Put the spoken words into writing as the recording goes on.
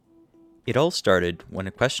It all started when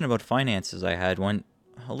a question about finances I had went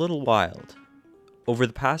a little wild. Over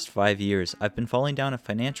the past 5 years, I've been falling down a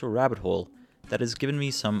financial rabbit hole that has given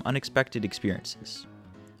me some unexpected experiences.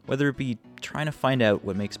 Whether it be trying to find out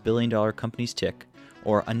what makes billion-dollar companies tick,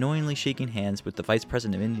 or unknowingly shaking hands with the vice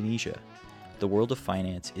president of Indonesia, the world of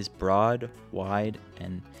finance is broad, wide,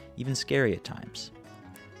 and even scary at times.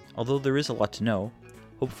 Although there is a lot to know,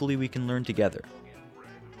 hopefully we can learn together.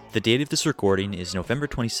 The date of this recording is November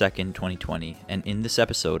 22nd, 2020, and in this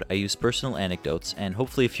episode I use personal anecdotes and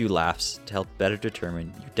hopefully a few laughs to help better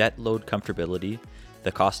determine your debt load comfortability,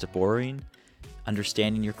 the cost of borrowing,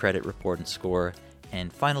 understanding your credit report and score,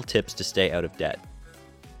 and final tips to stay out of debt.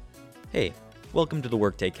 Hey, welcome to the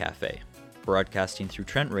Workday Cafe, broadcasting through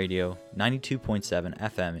Trent Radio 92.7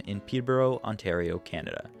 FM in Peterborough, Ontario,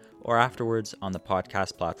 Canada, or afterwards on the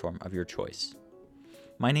podcast platform of your choice.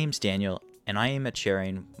 My name's Daniel, and I aim at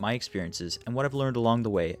sharing my experiences and what I've learned along the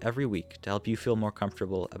way every week to help you feel more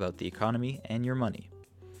comfortable about the economy and your money.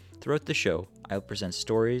 Throughout the show, I'll present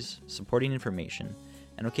stories, supporting information,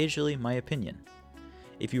 and occasionally my opinion.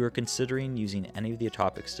 If you are considering using any of the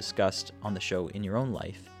topics discussed on the show in your own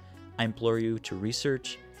life, I implore you to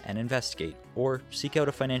research and investigate or seek out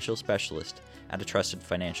a financial specialist at a trusted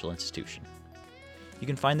financial institution. You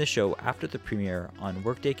can find the show after the premiere on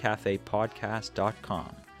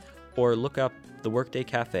workdaycafepodcast.com or look up the Workday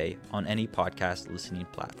Cafe on any podcast listening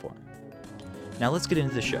platform. Now let's get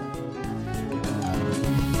into the show.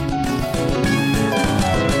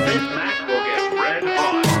 This match will get red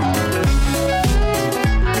hot.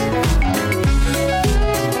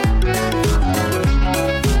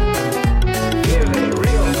 Here's a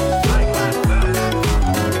real high-class battle.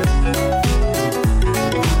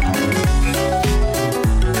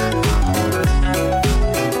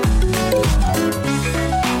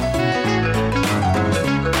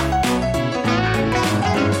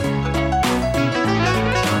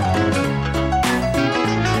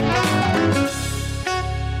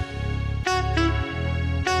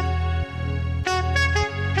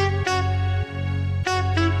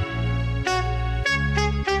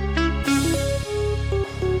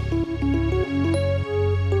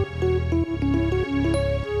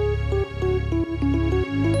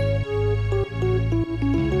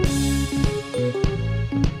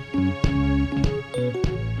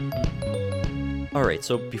 Alright,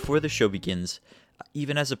 so before the show begins,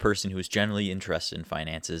 even as a person who is generally interested in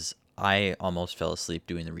finances, I almost fell asleep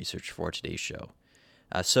doing the research for today's show.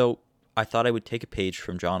 So I thought I would take a page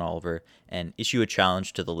from John Oliver and issue a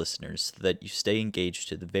challenge to the listeners so that you stay engaged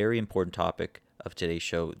to the very important topic of today's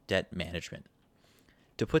show, debt management.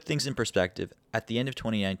 To put things in perspective, at the end of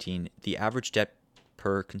 2019, the average debt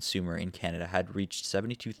per consumer in Canada had reached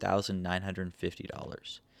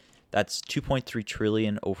 $72,950. That's $2.3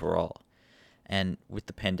 trillion overall. And with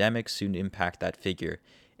the pandemic soon to impact that figure,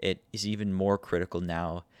 it is even more critical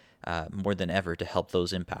now, more than ever, to help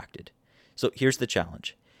those impacted. So here's the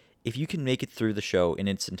challenge. If you can make it through the show in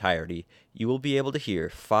its entirety, you will be able to hear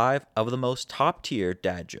 5 of the most top-tier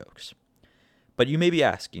dad jokes. But you may be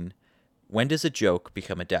asking, when does a joke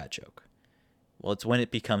become a dad joke? Well, it's when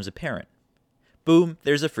it becomes apparent. Boom,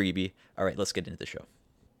 there's a freebie. All right, let's get into the show.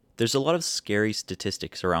 There's a lot of scary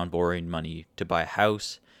statistics around borrowing money to buy a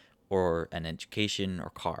house, or an education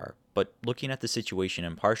or car, but looking at the situation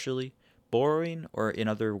impartially, borrowing, or in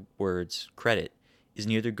other words, credit, is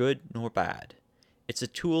neither good nor bad. It's a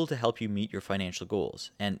tool to help you meet your financial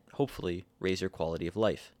goals and hopefully raise your quality of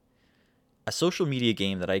life. A social media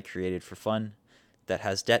game that I created for fun that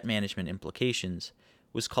has debt management implications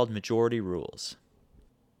was called Majority Rules.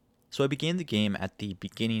 So I began the game at the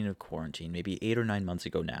beginning of quarantine, maybe 8 or 9 months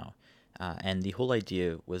ago now. And the whole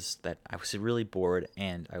idea was that I was really bored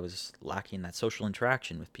and I was lacking that social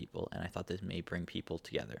interaction with people, and I thought this may bring people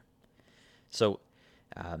together. So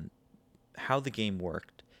how the game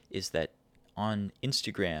worked is that on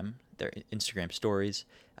Instagram, their Instagram stories,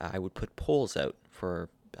 I would put polls out for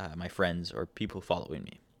my friends or people following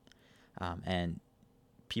me. And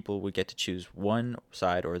people would get to choose one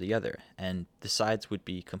side or the other, and the sides would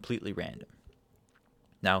be completely random.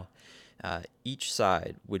 Now, each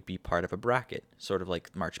side would be part of a bracket, sort of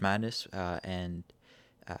like March Madness, and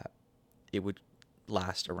it would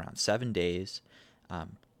last around 7 days,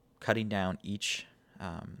 cutting down each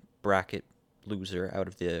bracket loser out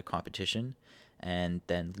of the competition, and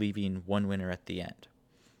then leaving one winner at the end.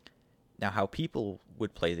 Now, how people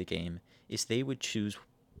would play the game is they would choose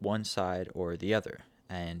one side or the other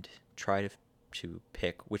and try to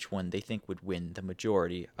pick which one they think would win the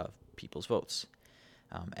majority of people's votes.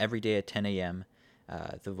 Every day at 10 a.m.,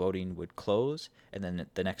 the voting would close, and then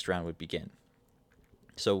the next round would begin.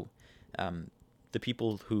 So the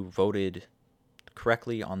people who voted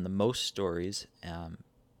correctly on the most stories,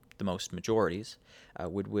 the most majorities,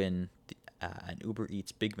 would win an Uber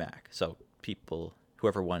Eats Big Mac. So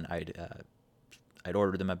whoever won, I'd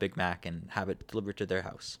order them a Big Mac and have it delivered to their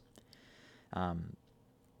house.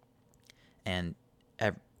 And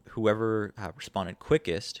whoever responded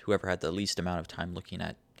quickest, whoever had the least amount of time looking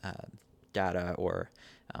at data or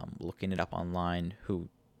looking it up online,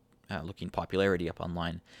 looking popularity up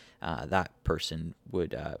online, that person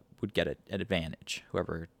would get an advantage.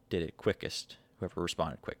 Whoever did it quickest, whoever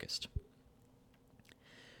responded quickest.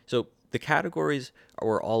 So the categories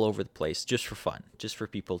were all over the place, just for fun, just for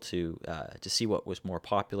people to see what was more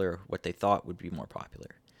popular, what they thought would be more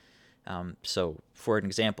popular. So, for an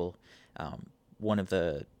example, one of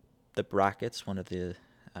the brackets, one of the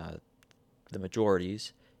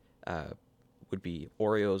majorities, would be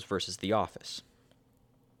Oreos versus The Office.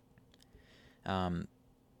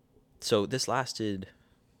 So this lasted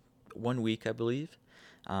 1 week, I believe,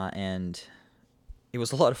 and it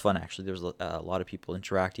was a lot of fun. Actually, there was a lot of people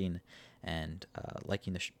interacting and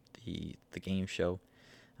liking the game show.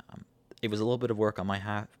 It was a little bit of work on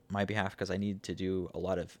my behalf because I needed to do a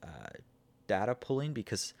lot of data pulling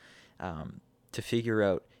because to figure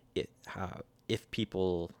out if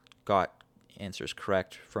people got answers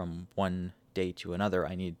correct from one day to another,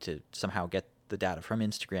 I needed to somehow get the data from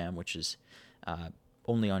Instagram, which is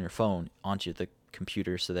only on your phone, onto the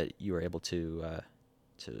computer so that you were able to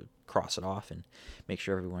cross it off and make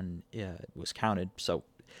sure everyone was counted. So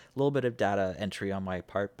a little bit of data entry on my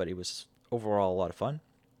part, but it was overall a lot of fun.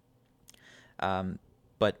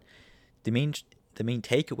 But the main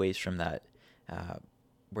takeaways from that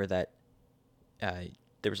were that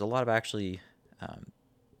there was a lot of actually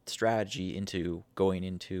strategy into going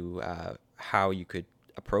into how you could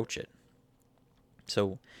approach it.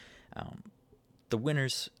 So the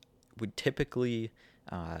winners would typically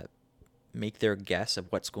make their guess of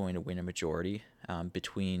what's going to win a majority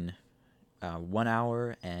between 1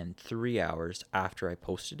 hour and 3 hours after I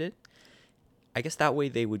posted it. I guess that way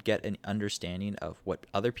they would get an understanding of what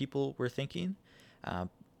other people were thinking,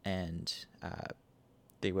 and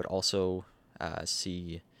they would also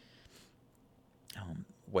see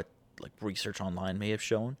what research online may have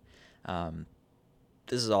shown.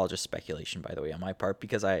 This is all just speculation, by the way, on my part,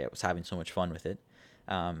 because I was having so much fun with it.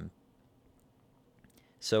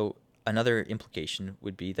 So another implication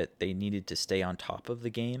would be that they needed to stay on top of the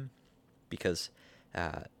game, because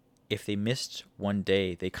if they missed one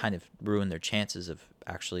day, they kind of ruined their chances of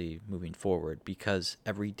actually moving forward, because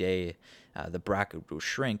every day the bracket would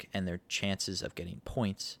shrink and their chances of getting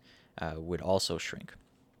points would also shrink.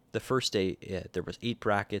 The first day there was 8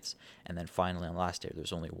 brackets, and then finally on the last day there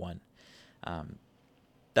was only 1.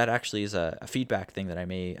 That actually is a feedback thing that I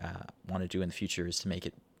may want to do in the future, is to make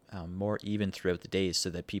it more even throughout the days so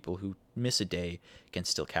that people who miss a day can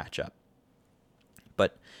still catch up.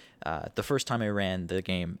 But the first time I ran the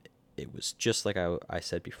game, it was just like I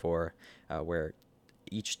said before, where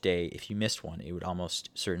each day, if you missed one, it would almost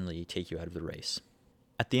certainly take you out of the race.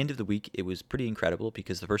 At the end of the week, it was pretty incredible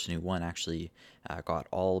because the person who won actually got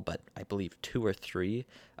all but, I believe, 2 or 3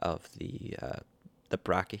 of the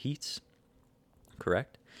bracket heats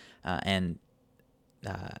correct, and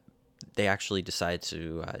they actually decided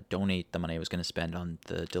to donate the money I was going to spend on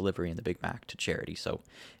the delivery and the Big Mac to charity. So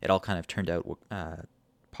it all kind of turned out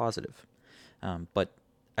positive. But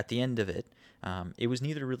at the end of it, it was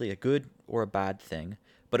neither really a good or a bad thing,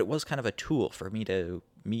 but it was kind of a tool for me to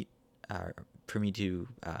meet,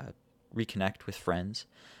 reconnect with friends,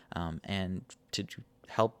 and to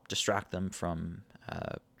help distract them from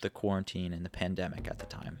the quarantine and the pandemic at the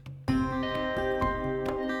time.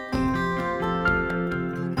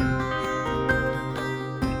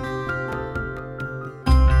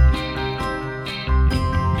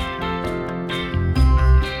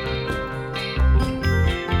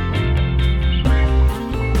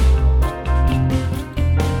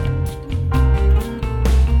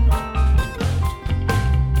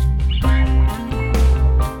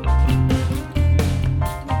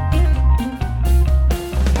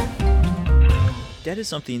 Debt is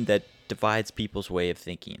something that divides people's way of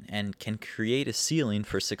thinking and can create a ceiling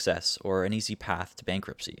for success or an easy path to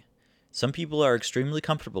bankruptcy. Some people are extremely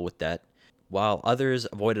comfortable with debt, while others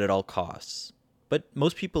avoid it at all costs. But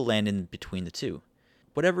most people land in between the two.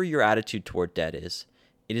 Whatever your attitude toward debt is,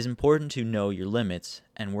 it is important to know your limits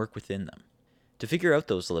and work within them. To figure out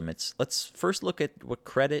those limits, let's first look at what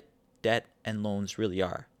credit, debt, and loans really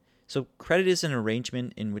are. So credit is an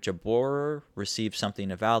arrangement in which a borrower receives something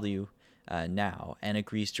of value now and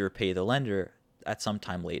agrees to repay the lender at some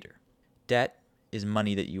time later. Debt is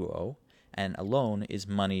money that you owe, and a loan is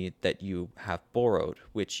money that you have borrowed,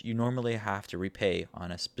 which you normally have to repay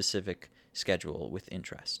on a specific schedule with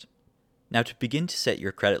interest. Now, to begin to set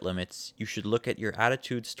your credit limits, you should look at your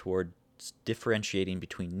attitudes towards differentiating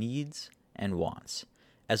between needs and wants,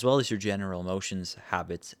 as well as your general emotions,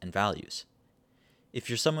 habits, and values. If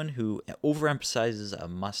you're someone who overemphasizes a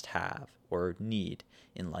must-have or need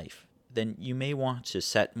in life, then you may want to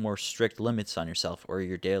set more strict limits on yourself or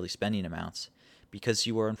your daily spending amounts, because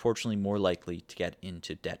you are unfortunately more likely to get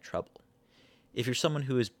into debt trouble. If you're someone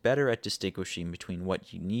who is better at distinguishing between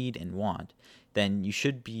what you need and want, then you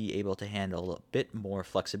should be able to handle a bit more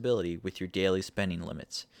flexibility with your daily spending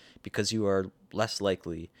limits, because you are less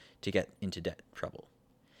likely to get into debt trouble.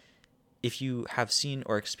 If you have seen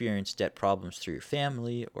or experienced debt problems through your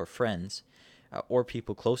family or friends or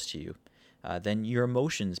people close to you, then your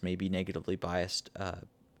emotions may be negatively biased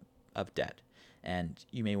of debt, and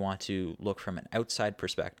you may want to look from an outside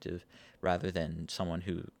perspective rather than someone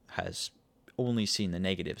who has only seen the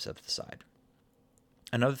negatives of the side.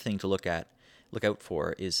 Another thing to look out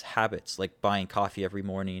for is habits like buying coffee every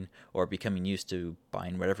morning or becoming used to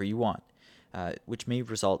buying whatever you want, which may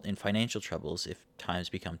result in financial troubles if times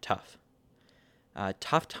become tough.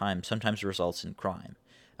 Tough times sometimes results in crime,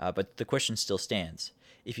 but the question still stands.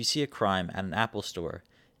 If you see a crime at an Apple store,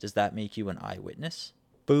 does that make you an eyewitness?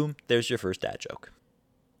 Boom, there's your first dad joke.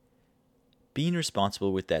 Being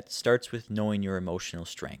responsible with debt starts with knowing your emotional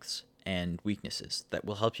strengths and weaknesses that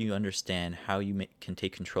will help you understand how you can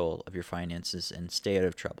take control of your finances and stay out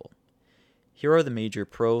of trouble. Here are the major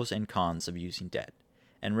pros and cons of using debt.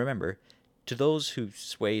 And remember, to those who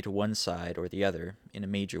sway to one side or the other in a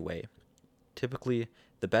major way, typically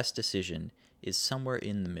the best decision is somewhere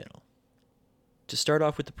in the middle. To start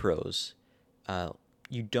off with the pros,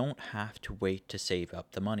 you don't have to wait to save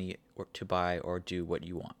up the money or to buy or do what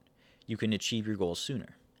you want. You can achieve your goals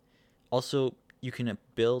sooner. Also, you can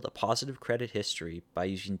build a positive credit history by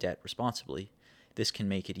using debt responsibly. This can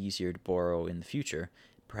make it easier to borrow in the future,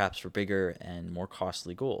 perhaps for bigger and more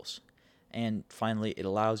costly goals. And finally, it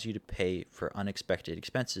allows you to pay for unexpected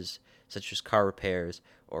expenses, such as car repairs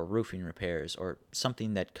or roofing repairs or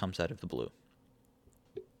something that comes out of the blue.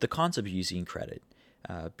 The cons of using credit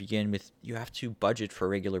begin with you have to budget for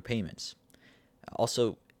regular payments.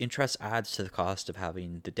 Also, interest adds to the cost of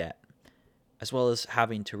having the debt, as well as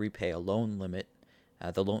having to repay a loan limit.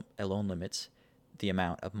 A loan limits the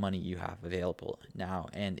amount of money you have available now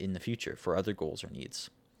and in the future for other goals or needs.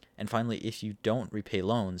 And finally, if you don't repay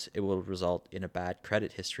loans, it will result in a bad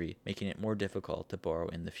credit history, making it more difficult to borrow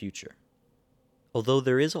in the future. Although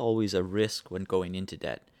there is always a risk when going into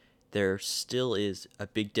debt, there still is a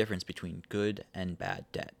big difference between good and bad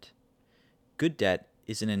debt. Good debt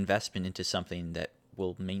is an investment into something that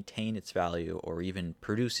will maintain its value or even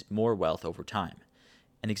produce more wealth over time.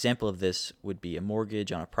 An example of this would be a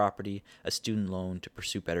mortgage on a property, a student loan to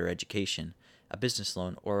pursue better education, a business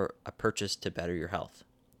loan, or a purchase to better your health.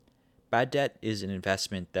 Bad debt is an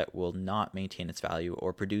investment that will not maintain its value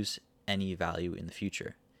or produce any value in the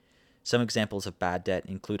future. Some examples of bad debt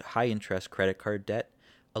include high-interest credit card debt,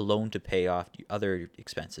 a loan to pay off other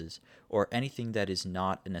expenses, or anything that is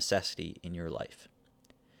not a necessity in your life.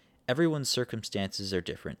 Everyone's circumstances are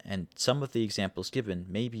different, and some of the examples given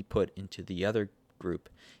may be put into the other group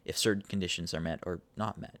if certain conditions are met or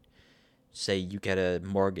not met. Say you get a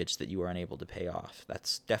mortgage that you are unable to pay off.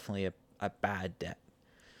 That's definitely a bad debt.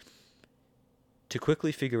 To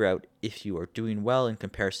quickly figure out if you are doing well in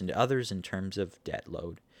comparison to others in terms of debt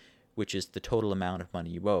load, which is the total amount of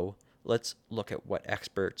money you owe, let's look at what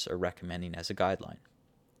experts are recommending as a guideline.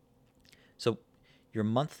 So, your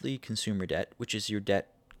monthly consumer debt, which is your debt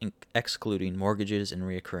excluding mortgages and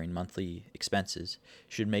recurring monthly expenses,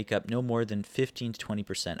 should make up no more than 15 to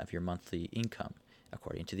 20% of your monthly income,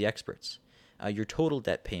 according to the experts. Your total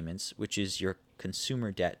debt payments, which is your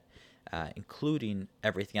consumer debt, including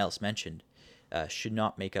everything else mentioned, should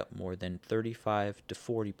not make up more than 35 to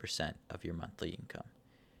 40% of your monthly income.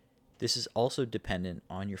 This is also dependent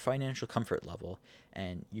on your financial comfort level,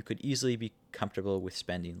 and you could easily be comfortable with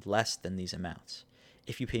spending less than these amounts.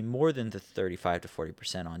 If you pay more than the 35 to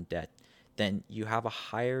 40% on debt, then you have a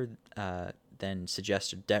higher than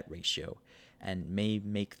suggested debt ratio, and may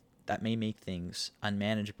make things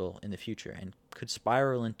unmanageable in the future and could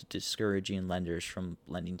spiral into discouraging lenders from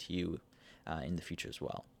lending to you in the future as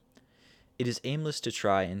well. It is aimless to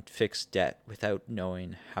try and fix debt without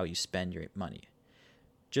knowing how you spend your money.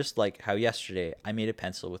 Just like how yesterday I made a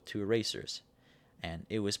pencil with 2 erasers, and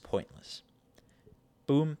it was pointless.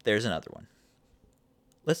 Boom, there's another one.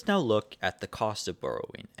 Let's now look at the cost of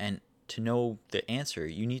borrowing, and to know the answer,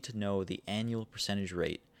 you need to know the annual percentage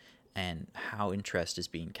rate and how interest is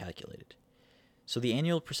being calculated. So the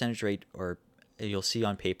annual percentage rate, or you'll see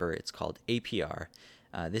on paper, it's called APR.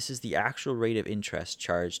 This is the actual rate of interest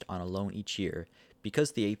charged on a loan each year.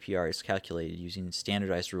 Because the APR is calculated using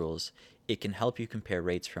standardized rules, it can help you compare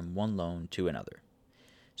rates from one loan to another.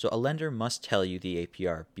 So a lender must tell you the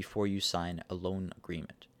APR before you sign a loan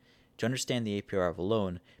agreement. To understand the APR of a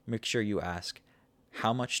loan, make sure you ask,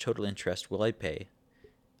 how much total interest will I pay?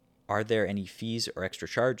 Are there any fees or extra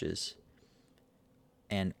charges?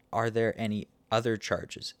 And are there any other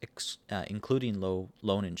charges, including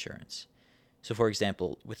loan insurance? So for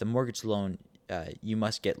example, with a mortgage loan, you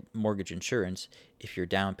must get mortgage insurance if your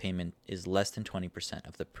down payment is less than 20%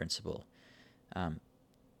 of the principal.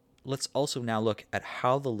 Let's also now look at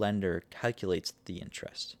how the lender calculates the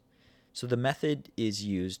interest. So the method is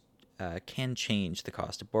used can change the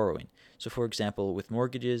cost of borrowing. So for example, with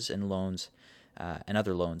mortgages and loans and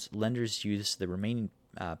other loans, lenders use the remaining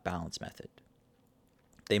balance method.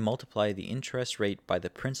 They multiply the interest rate by the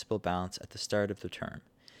principal balance at the start of the term.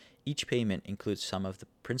 Each payment includes some of the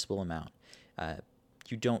principal amount.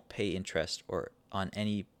 You don't pay interest or on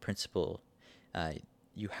any principal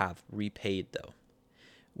you have repaid though.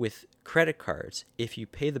 With credit cards, if you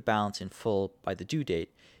pay the balance in full by the due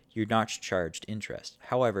date, you're not charged interest.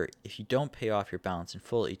 However, if you don't pay off your balance in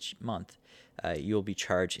full each month, you'll be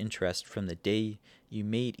charged interest from the day you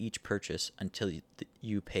made each purchase until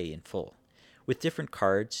you pay in full. With different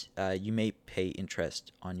cards, you may pay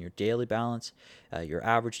interest on your daily balance, your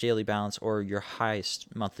average daily balance, or your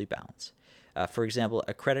highest monthly balance. For example,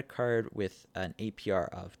 a credit card with an APR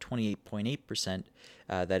of 28.8%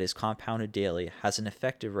 that is compounded daily has an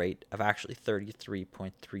effective rate of actually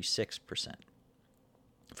 33.36%.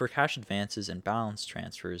 For cash advances and balance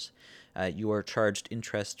transfers, you are charged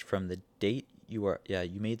interest from the date you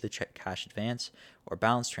made the cash advance or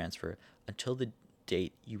balance transfer until the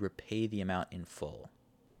date you repay the amount in full.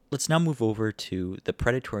 Let's now move over to the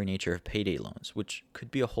predatory nature of payday loans, which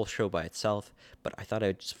could be a whole show by itself, but I thought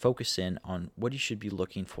I'd just focus in on what you should be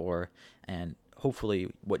looking for and hopefully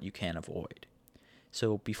what you can avoid.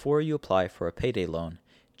 So before you apply for a payday loan,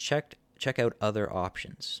 check out other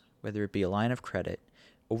options, whether it be a line of credit,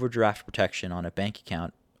 overdraft protection on a bank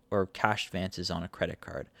account, or cash advances on a credit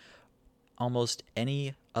card. Almost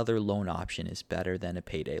any other loan option is better than a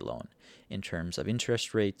payday loan in terms of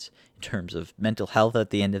interest rates, in terms of mental health at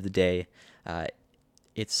the end of the day.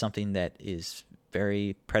 It's something that is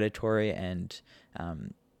very predatory and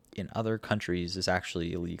in other countries is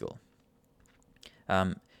actually illegal.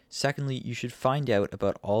 Secondly, you should find out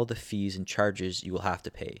about all the fees and charges you will have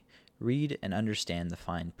to pay. Read and understand the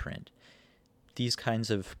fine print. These kinds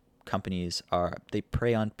of companies they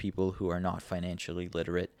prey on people who are not financially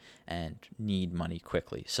literate and need money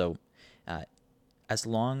quickly. So as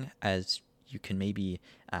long as you can maybe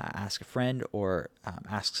ask a friend or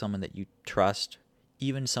ask someone that you trust,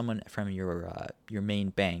 even someone from your main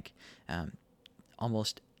bank,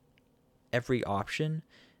 almost every option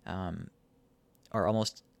or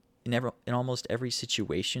almost in almost every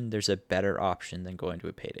situation, there's a better option than going to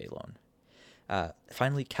a payday loan.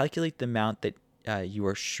 Finally, calculate the amount that you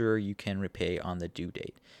are sure you can repay on the due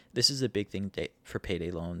date. This is a big thing for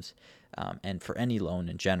payday loans and for any loan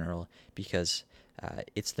in general, because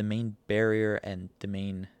it's the main barrier and the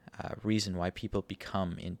main reason why people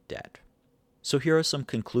become in debt. So here are some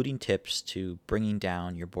concluding tips to bringing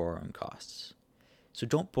down your borrowing costs. So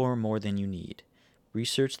don't borrow more than you need.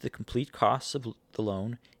 Research the complete costs of the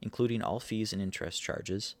loan, including all fees and interest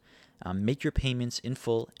charges. Make your payments in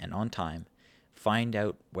full and on time. Find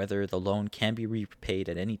out whether the loan can be repaid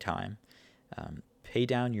at any time. Pay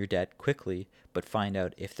down your debt quickly, but find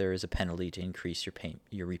out if there is a penalty to increase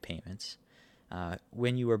your repayments.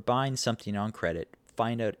 When you are buying something on credit,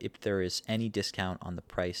 find out if there is any discount on the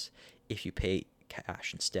price if you pay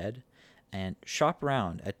cash instead. And shop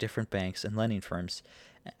around at different banks and lending firms.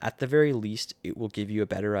 At the very least, it will give you a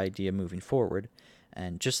better idea moving forward.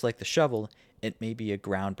 And just like the shovel, it may be a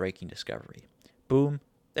groundbreaking discovery. Boom,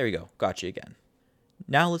 there you go, got you again.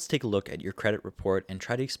 Now let's take a look at your credit report and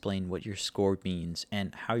try to explain what your score means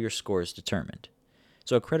and how your score is determined.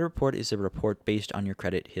 So a credit report is a report based on your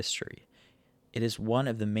credit history. It is one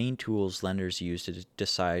of the main tools lenders use to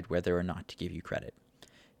decide whether or not to give you credit.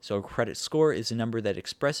 So a credit score is a number that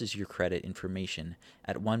expresses your credit information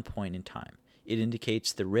at one point in time. It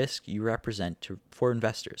indicates the risk you represent for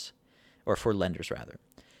investors, or for lenders rather,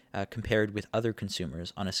 compared with other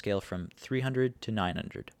consumers on a scale from 300 to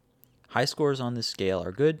 900. High scores on this scale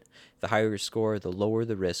are good. The higher your score, the lower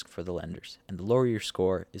the risk for the lenders. And the lower your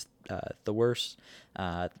score is the worse.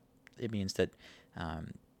 It means that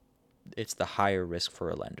it's the higher risk for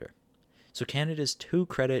a lender. So Canada's two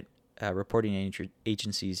credit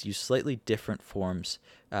agencies use slightly different forms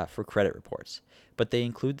for credit reports, but they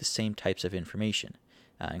include the same types of information,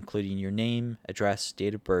 including your name, address,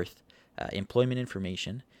 date of birth, employment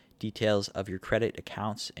information, details of your credit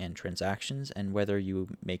accounts and transactions, and whether you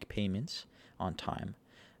make payments on time.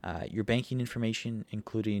 Your banking information,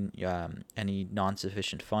 including any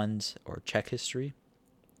non-sufficient funds or check history.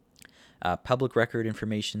 Public record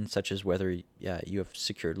information, such as whether you have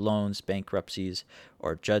secured loans, bankruptcies,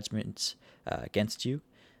 or judgments against you.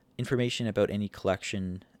 Information about any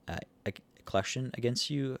collection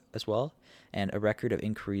against you as well, and a record of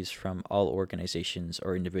inquiries from all organizations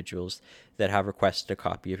or individuals that have requested a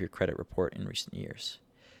copy of your credit report in recent years.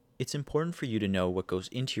 It's important for you to know what goes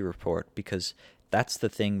into your report because that's the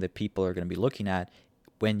thing that people are going to be looking at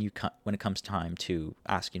when it comes time to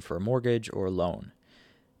asking for a mortgage or a loan.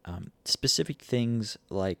 Specific things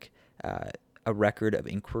like a record of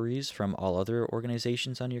inquiries from all other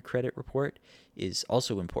organizations on your credit report is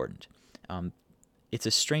also important. It's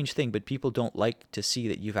a strange thing, but people don't like to see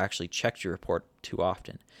that you've actually checked your report too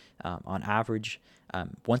often. On average,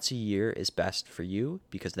 once a year is best for you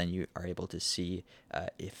because then you are able to see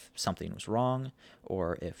if something was wrong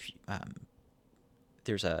or if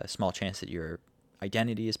there's a small chance that your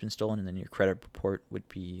identity has been stolen and then your credit report would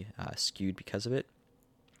be skewed because of it.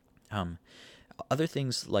 Other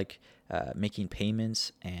things like making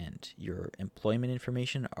payments and your employment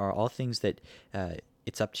information are all things that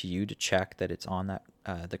it's up to you to check that it's on that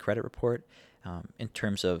the credit report. In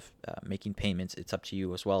terms of making payments, it's up to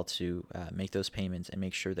you as well to make those payments and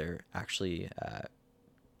make sure they're actually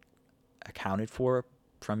accounted for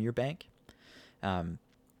from your bank.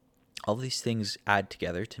 All these things add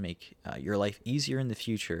together to make your life easier in the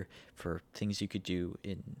future for things you could do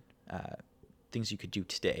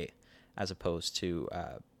today, as opposed to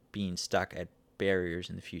being stuck at barriers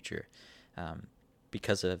in the future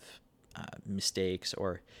because of mistakes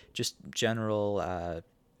or just general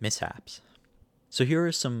mishaps. So here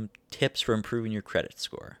are some tips for improving your credit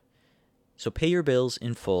score. So pay your bills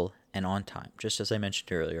in full and on time. Just as I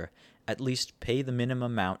mentioned earlier, at least pay the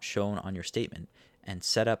minimum amount shown on your statement and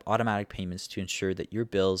set up automatic payments to ensure that your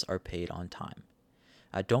bills are paid on time.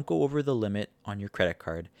 Don't go over the limit on your credit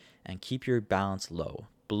card and keep your balance low,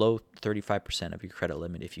 below 35% of your credit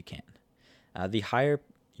limit if you can. The higher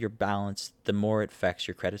your balance, the more it affects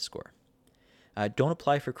your credit score. Don't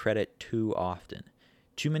apply for credit too often.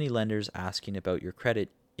 Too many lenders asking about your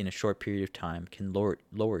credit in a short period of time can lower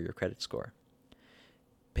your credit score.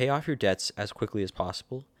 Pay off your debts as quickly as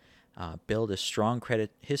possible. Build a strong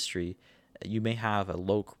credit history. You may have a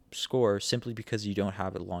low score simply because you don't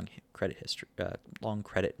have a long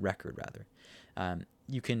credit record rather.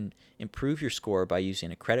 You can improve your score by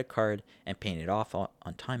using a credit card and paying it off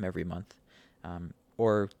on time every month,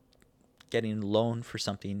 or getting a loan for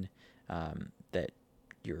something that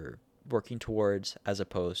you're working towards as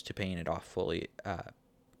opposed to paying it off fully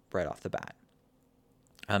right off the bat.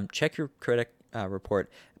 Check your credit report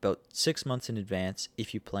about 6 months in advance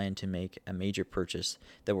if you plan to make a major purchase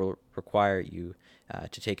that will require you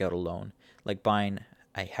to take out a loan, like buying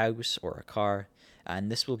a house or a car,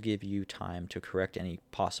 and this will give you time to correct any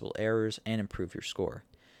possible errors and improve your score.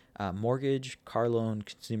 Mortgage, car loan,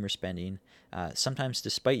 consumer spending, sometimes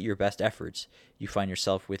despite your best efforts, you find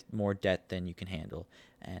yourself with more debt than you can handle,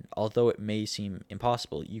 and although it may seem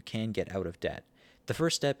impossible, you can get out of debt. The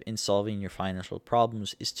first step in solving your financial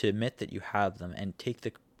problems is to admit that you have them and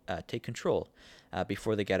take control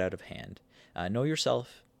before they get out of hand. Knowing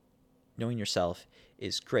yourself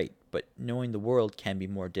is great, but knowing the world can be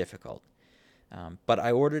more difficult. But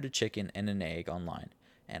I ordered a chicken and an egg online,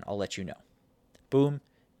 and I'll let you know. Boom,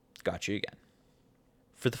 got you again.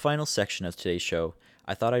 For the final section of today's show,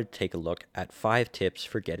 I thought I'd take a look at 5 tips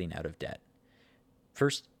for getting out of debt.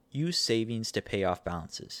 First, use savings to pay off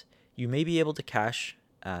balances. You may be able to cash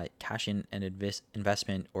in an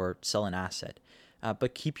investment or sell an asset,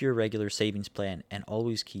 but keep your regular savings plan and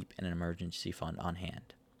always keep an emergency fund on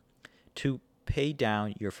hand. 2, pay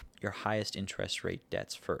down your highest interest rate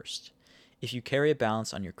debts first. If you carry a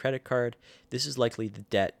balance on your credit card, this is likely the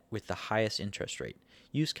debt with the highest interest rate.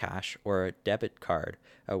 Use cash or a debit card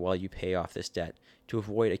while you pay off this debt to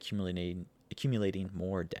avoid accumulating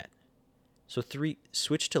more debt. So 3,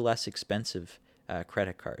 switch to less expensive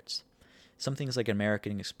credit cards. Some things like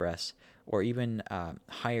American Express or even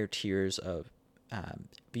higher tiers of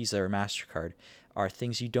Visa or MasterCard are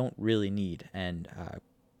things you don't really need and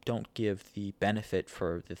don't give the benefit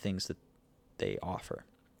for the things that they offer.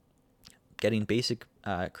 Getting basic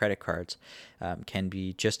credit cards can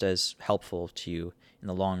be just as helpful to you in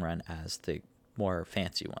the long run as the more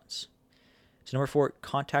fancy ones. So number 4,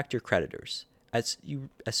 contact your creditors. As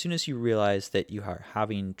soon as you realize that you are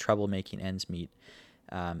having trouble making ends meet,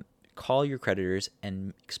 call your creditors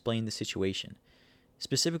and explain the situation.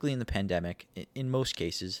 Specifically in the pandemic, in most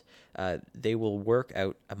cases, they will work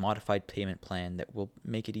out a modified payment plan that will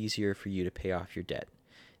make it easier for you to pay off your debt.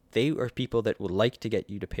 They are people that would like to get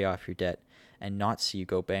you to pay off your debt and not see you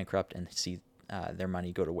go bankrupt and see their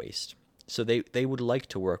money go to waste. So they would like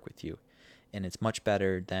to work with you, and it's much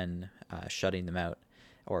better than shutting them out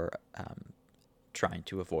or trying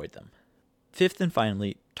to avoid them. Fifth and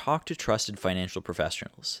finally, talk to trusted financial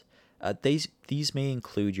professionals. These may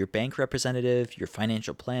include your bank representative, your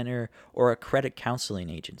financial planner, or a credit counseling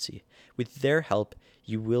agency. With their help,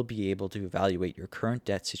 you will be able to evaluate your current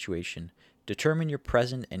debt situation, determine your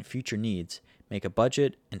present and future needs, make a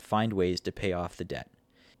budget, and find ways to pay off the debt.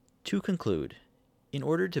 To conclude, in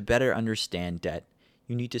order to better understand debt,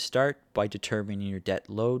 you need to start by determining your debt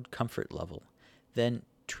load comfort level, then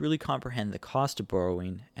truly comprehend the cost of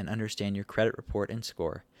borrowing and understand your credit report and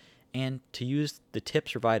score, and to use the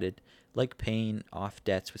tips provided, like paying off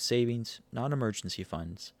debts with savings, not emergency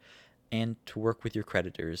funds, and to work with your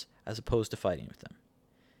creditors as opposed to fighting with them.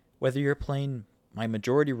 Whether you're playing my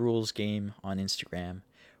majority rules game on Instagram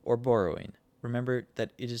or borrowing, remember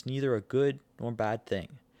that it is neither a good nor bad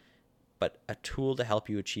thing, but a tool to help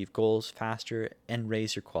you achieve goals faster and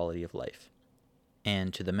raise your quality of life.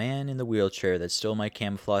 And to the man in the wheelchair that stole my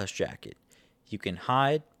camouflage jacket, you can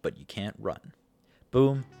hide, but you can't run.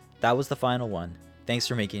 Boom, that was the final one. Thanks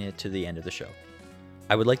for making it to the end of the show.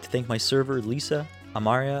 I would like to thank my server Lisa,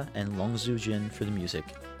 Amaria, and Longzhu Jin for the music,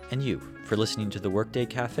 and you for listening to the Workday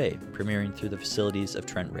Cafe, premiering through the facilities of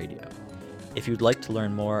Trent Radio. If you'd like to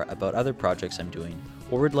learn more about other projects I'm doing,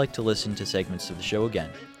 or would like to listen to segments of the show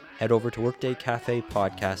again, head over to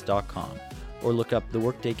workdaycafepodcast.com or look up the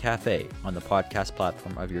Workday Cafe on the podcast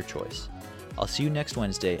platform of your choice. I'll see you next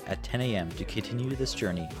Wednesday at 10 a.m. to continue this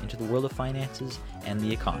journey into the world of finances and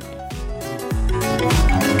the economy.